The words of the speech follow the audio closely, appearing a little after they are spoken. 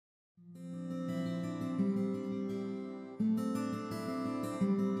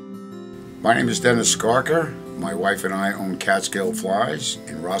My name is Dennis Skarka. My wife and I own Catskill Flies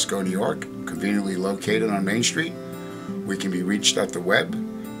in Roscoe, New York, conveniently located on Main Street. We can be reached at the web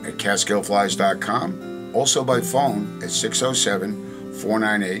at catskillflies.com, also by phone at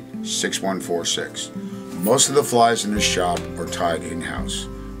 607-498-6146. Most of the flies in this shop are tied in-house.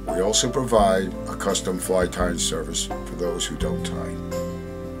 We also provide a custom fly tying service for those who don't tie.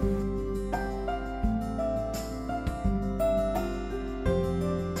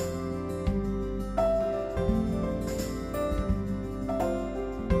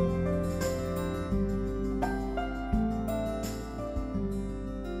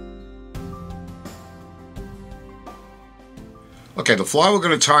 Okay, the fly we're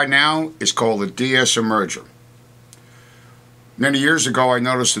going to tie now is called a DS Emerger. Many years ago I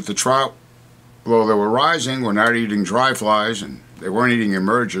noticed that the trout, although they were rising, were not eating dry flies and they weren't eating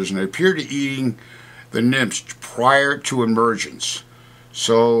emergers, and they appeared to be eating the nymphs prior to emergence.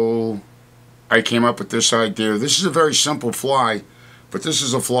 So I came up with this idea. This is a very simple fly, but this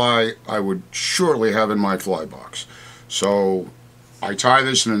is a fly I would surely have in my fly box. So I tie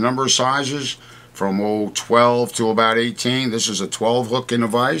this in a number of sizes, from 12 to about 18. This is a 12 hook in a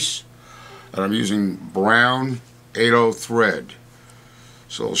vise, and I'm using brown 8/0 thread.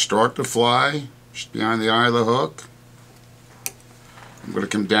 So I'll start the fly just behind the eye of the hook. I'm going to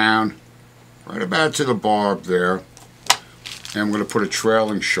come down right about to the barb there, and I'm going to put a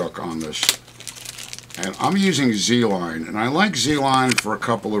trailing shuck on this. And I'm using Z-Line, and I like Z-Line for a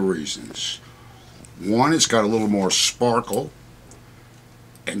couple of reasons. One, it's got a little more sparkle.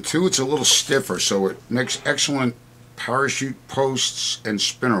 And two, it's a little stiffer, so it makes excellent parachute posts and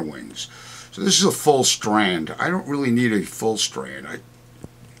spinner wings. So this is a full strand. I don't really need a full strand.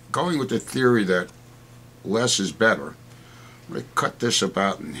 Going with the theory that less is better, I'm going to cut this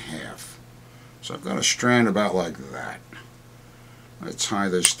about in half. So I've got a strand about like that. I'm going to tie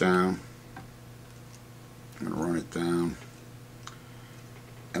this down. I'm going to run it down.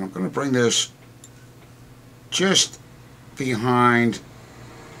 And I'm going to bring this just behind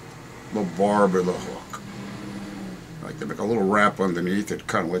the barb of the hook. I like to make a little wrap underneath it,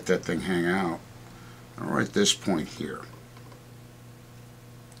 kind of let that thing hang out. And right at this point here.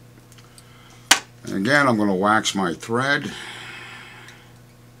 And again, I'm going to wax my thread.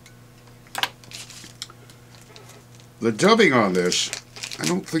 The dubbing on this, I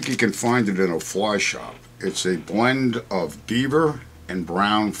don't think you can find it in a fly shop. It's a blend of beaver and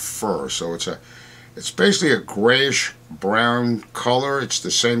brown fur, so it's basically a grayish brown color. It's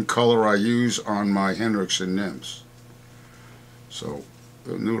the same color I use on my Hendrickson nymphs. So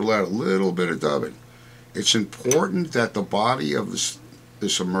we'll noodle out a little bit of dubbing. It's important that the body of this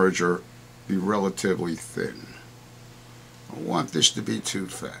emerger be relatively thin. I don't want this to be too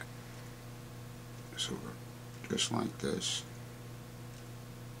fat. So just like this.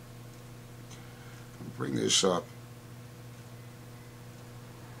 I'll bring this up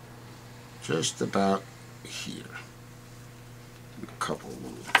just about here. A couple of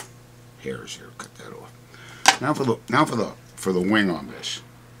little hairs here. Cut that off. Now for the wing on this.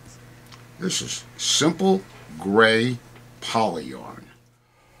 This is simple gray poly yarn.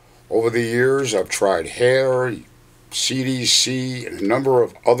 Over the years, I've tried hair, CDC, and a number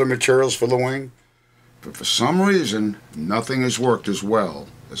of other materials for the wing, but for some reason, nothing has worked as well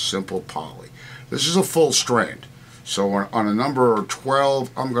as simple poly. This is a full strand, so on a number 12,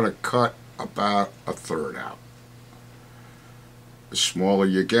 I'm going to cut about a third out. The smaller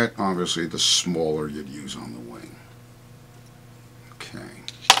you get, obviously, the smaller you'd use on the wing. Okay.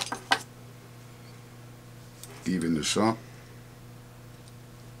 Even this up.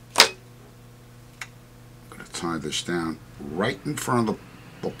 I'm going to tie this down right in front of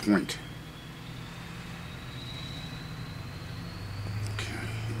the point. Okay,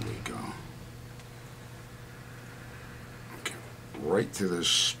 here we go. Okay, right to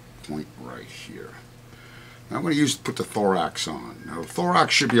this point right here. Now I'm going to put the thorax on. Now the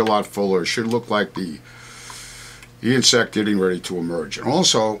thorax should be a lot fuller. It should look like the insect getting ready to emerge. And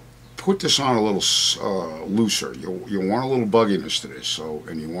also put this on a little looser. You'll want a little bugginess to this,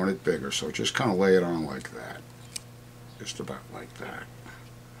 and you want it bigger. So just kind of lay it on like that. Just about like that.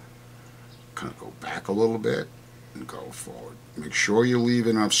 Kind of go back a little bit and go forward. Make sure you leave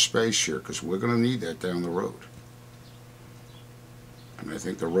enough space here, because we're going to need that down the road. And I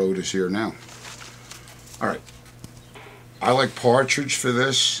think the road is here now. Alright. I like partridge for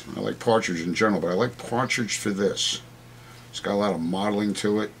this. I like partridge in general, but I like partridge for this. It's got a lot of modeling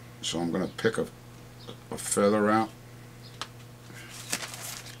to it, so I'm going to pick a feather out.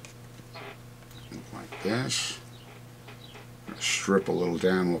 Like this. Strip a little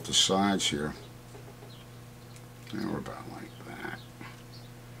down off the sides here. And we're about like that.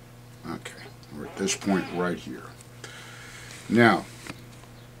 Okay, we're at this point right here. Now,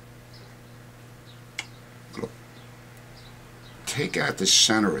 take out the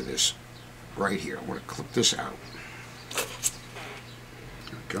center of this right here. I want to clip this out. There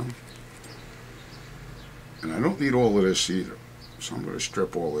we go. And I don't need all of this either, so I'm going to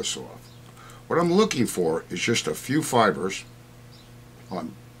strip all this off. What I'm looking for is just a few fibers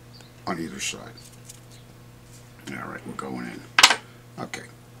on either side. Alright, we're going in. Okay,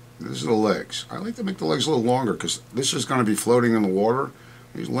 this is the legs. I like to make the legs a little longer because this is going to be floating in the water.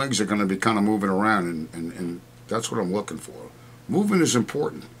 These legs are going to be kind of moving around, and that's what I'm looking for. Movement is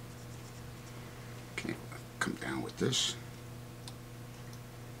important. Okay, come down with this.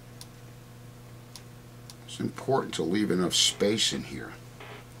 It's important to leave enough space in here.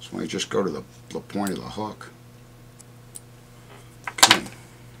 So when I just go to the point of the hook. Okay.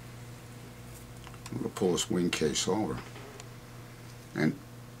 I'm going to pull this wing case over. And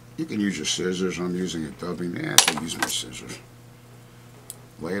you can use your scissors. I'm using a dubbing. Yeah, I can use my scissors.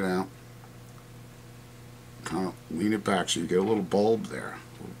 Lay it out. Kind of lean it back so you get a little bulb there.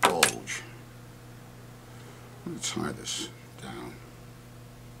 A little bulge. I'm going to tie this down.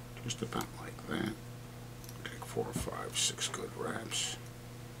 Just about like that. Take 4 or 5, 6 good wraps.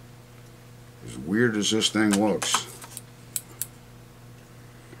 As weird as this thing looks,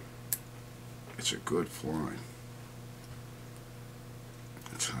 it's a good fly.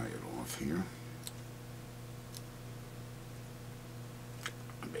 Let's tie it off here.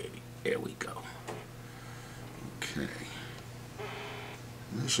 Maybe. There we go. Okay.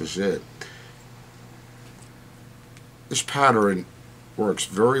 This is it. This pattern works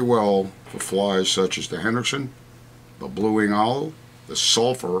very well for flies such as the Hendrickson, the blue-wing olive, the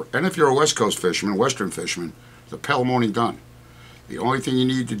sulfur, and if you're a West Coast fisherman, Western fisherman, the Pelmoni dun. The only thing you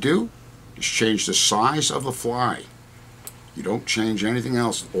need to do is change the size of the fly. You don't change anything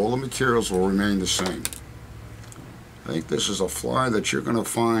else. All the materials will remain the same. I think this is a fly that you're going to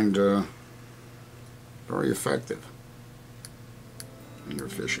find very effective in your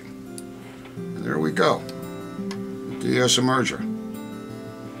fishing. And there we go. The DS Emerger.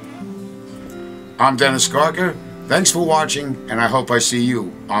 I'm Dennis Garker. Thanks for watching, and I hope I see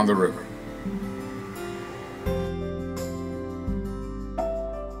you on the river.